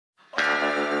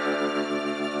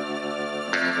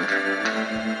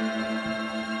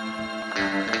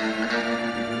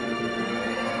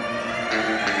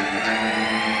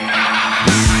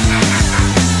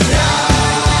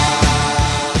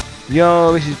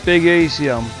Yo, this is Big Easy,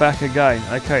 I'm back again.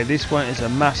 Okay, this one is a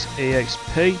mass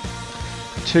EXP,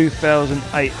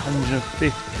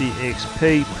 2,850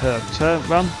 EXP per turn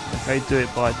run. Okay, do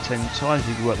it by 10 times,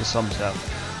 you can work the sums out.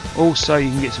 Also, you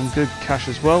can get some good cash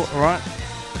as well, alright?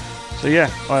 So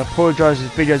yeah, I apologise this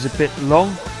video is a bit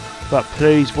long, but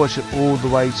please watch it all the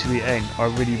way to the end. I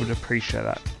really would appreciate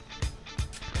that.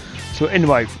 So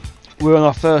anyway, we're on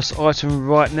our first item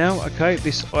right now. Okay,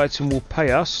 this item will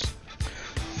pay us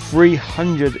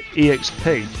 300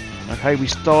 EXP. Okay, we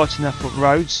starting up at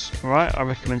roads. Alright, I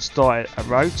recommend starting at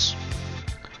roads.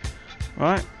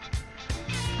 Alright,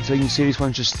 so you can see this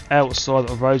one's just outside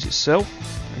of roads itself.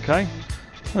 Okay,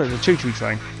 oh, the choo-choo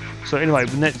train. So anyway,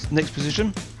 the next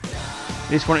position.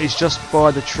 This one is just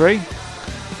by the tree.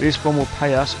 This one will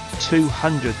pay us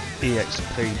 200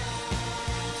 EXP.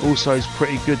 Also, is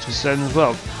pretty good to sell as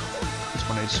well. This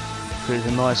one is, because it's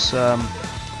a nice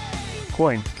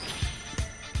coin.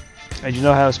 And you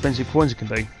know how expensive coins it can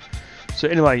be. So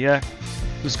anyway, yeah,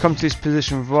 let's come to this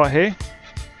position right here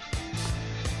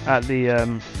at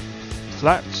the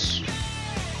flats.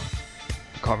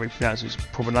 I can't really pronounce its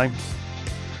proper name.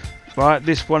 Right,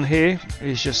 this one here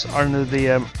is just under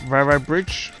the railroad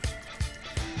bridge.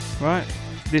 Right,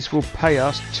 this will pay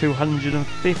us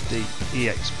 250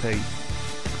 EXP.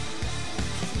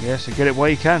 Yeah, so get it while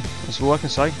you can. That's all I can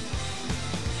say.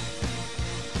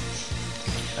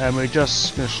 And we're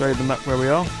just going to show you the map where we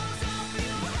are.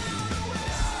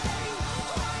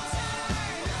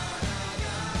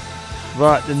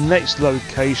 Right, the next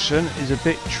location is a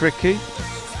bit tricky.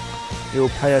 It will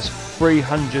pay us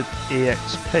 300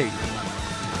 EXP.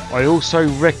 I also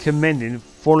recommend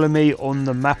follow me on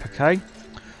the map, okay?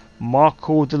 Mark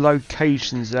all the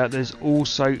locations out. There's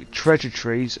also treasure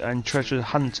trees and treasure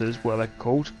hunters, what they're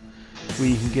called, where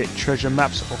you can get treasure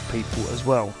maps of people as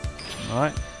well.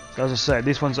 Alright, so as I said,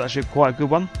 this one's actually quite a good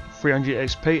one, 300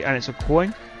 XP, and it's a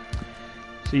coin.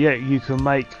 So yeah, you can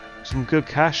make some good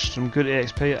cash, some good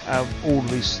EXP out of all of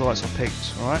these sites I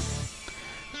picked. Alright,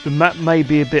 the map may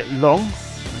be a bit long,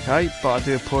 okay, but I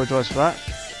do apologise for that.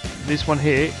 This one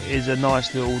here is a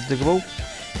nice little diggable.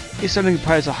 It's only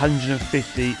pays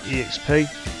 150 EXP,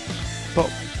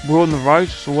 but we're on the road,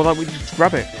 so why don't we just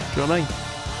grab it? Do you know what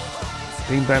I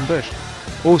mean? Bing bam bush.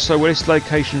 Also, where this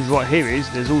location right here is,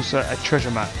 there's also a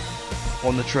treasure map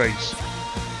on the trees,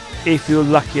 if you're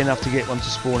lucky enough to get one to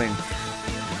spawn in.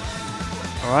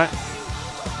 Alright,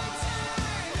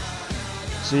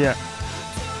 so yeah,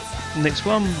 next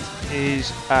one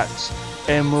is at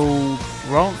Emerald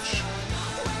Ranch.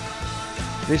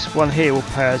 This one here will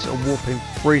pay us a whopping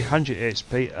 300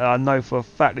 EXP. I know for a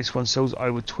fact this one sells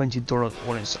over $20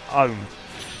 on its own.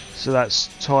 So that's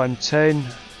time 10,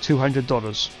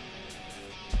 $200.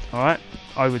 Alright,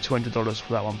 over $200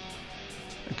 for that one.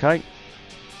 Okay.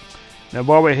 Now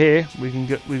while we're here, we can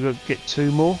get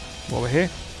two more while we're here.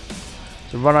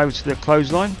 So run over to the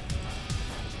clothesline.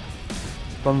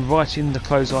 Run right in the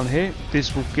clothesline here.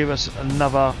 This will give us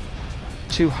another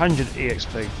 200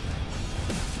 EXP.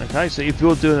 Okay, so if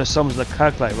you're doing the sums of the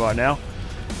calculator right now,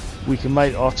 we can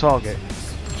make our target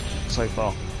so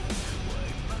far.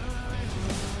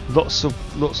 Lots of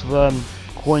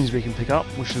coins we can pick up,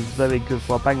 which is very good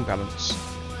for our bank balance.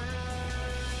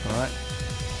 Alright.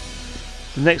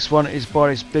 The next one is by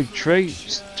this big tree,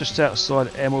 just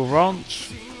outside Emerald Ranch.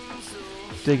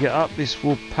 Dig it up. This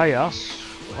will pay us,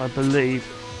 I believe,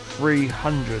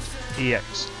 300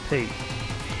 EXP.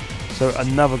 So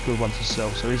another good one to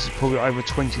sell. So this is probably over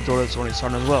 $20 on its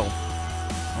own as well.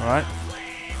 Alright.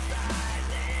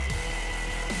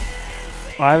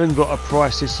 I haven't got a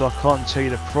price list, so I can't tell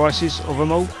you the prices of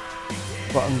them all.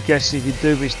 But I'm guessing if you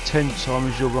do this 10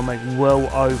 times, you're going to make well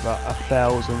over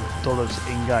 $1,000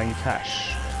 in-game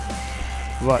cash.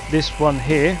 Right, this one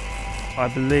here, I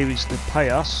believe it's to pay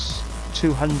us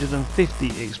 250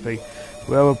 XP.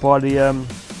 We're over by the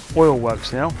oil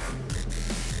works now.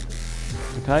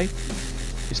 Okay,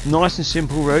 it's nice and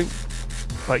simple route,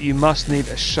 but you must need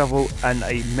a shovel and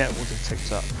a metal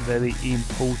detector, very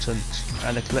important,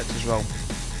 and a collector's roll.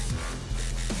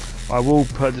 I will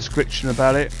put a description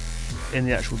about it in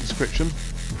the actual description.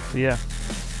 So yeah,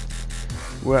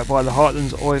 we're out by the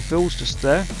Heartlands oil fields, just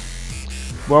there.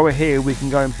 While we're here, we can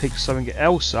go and pick something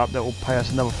else up that will pay us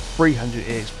another 300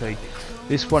 EXP.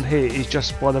 This one here is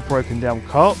just by the broken down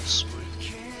carts.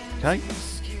 Okay.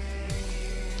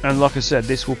 And like I said,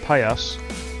 this will pay us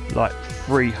like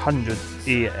 300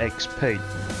 EXP.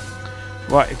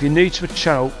 Right, if you're new to the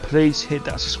channel, please hit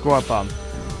that subscribe button.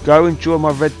 Go and join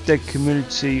my Red Dead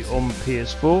community on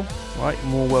PS4. Right,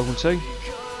 you're more welcome to.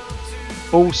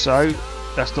 Also,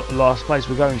 that's not the last place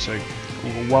we're going to.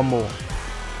 We've got one more.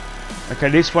 Okay,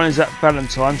 this one is at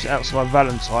Valentine's, outside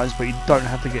Valentine's, but you don't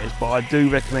have to get this. But I do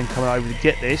recommend coming over to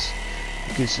get this,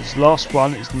 because this last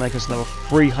one is to make us another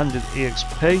 300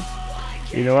 EXP.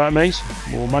 You know what it means?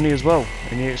 More money as well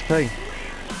in EXP.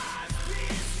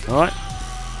 Alright?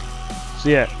 So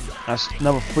yeah, that's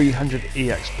another 300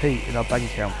 EXP in our bank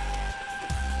account.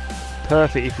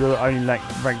 Perfect if you're only like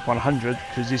rank 100,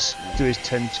 because this do is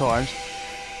 10 times.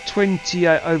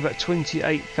 Over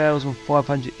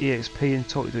 28,500 EXP in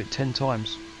total. Do it 10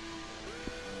 times.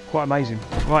 Quite amazing.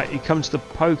 Right, you come to the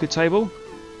poker table.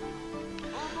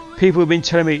 People have been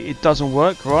telling me it doesn't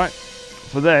work, right?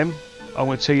 For them, I'm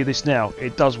going to tell you this now.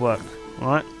 It does work,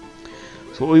 right?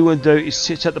 So what we want to do is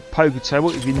sit at the poker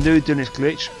table. If you're new doing this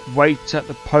glitch, wait at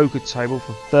the poker table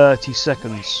for 30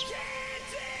 seconds.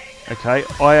 Okay,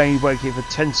 I only wait here for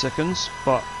 10 seconds,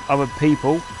 but other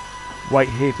people wait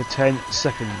here for 10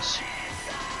 seconds.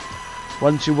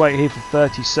 Once you wait here for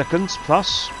 30 seconds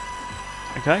plus,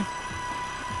 okay,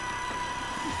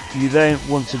 you then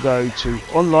want to go to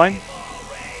online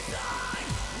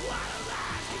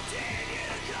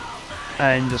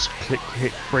and just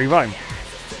hit free roam.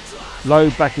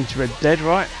 Load back into Red Dead,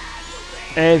 right?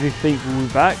 Everything will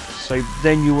be back. So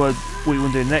then what you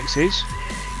want to do next is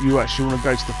you actually want to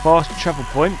go to the fast travel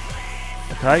point.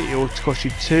 Okay, it will cost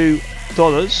you $2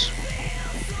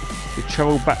 to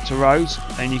travel back to Rhodes,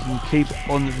 and you can keep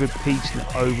on repeating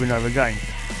it over and over again.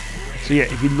 So yeah,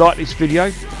 if you like this video,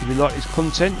 if you like this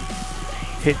content,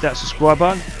 hit that subscribe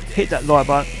button, hit that like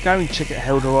button, go and check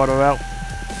Eldorado out.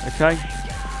 Okay,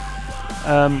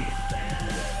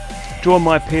 join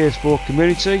my PS4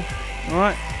 community.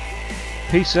 Alright,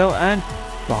 peace out and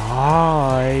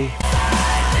bye.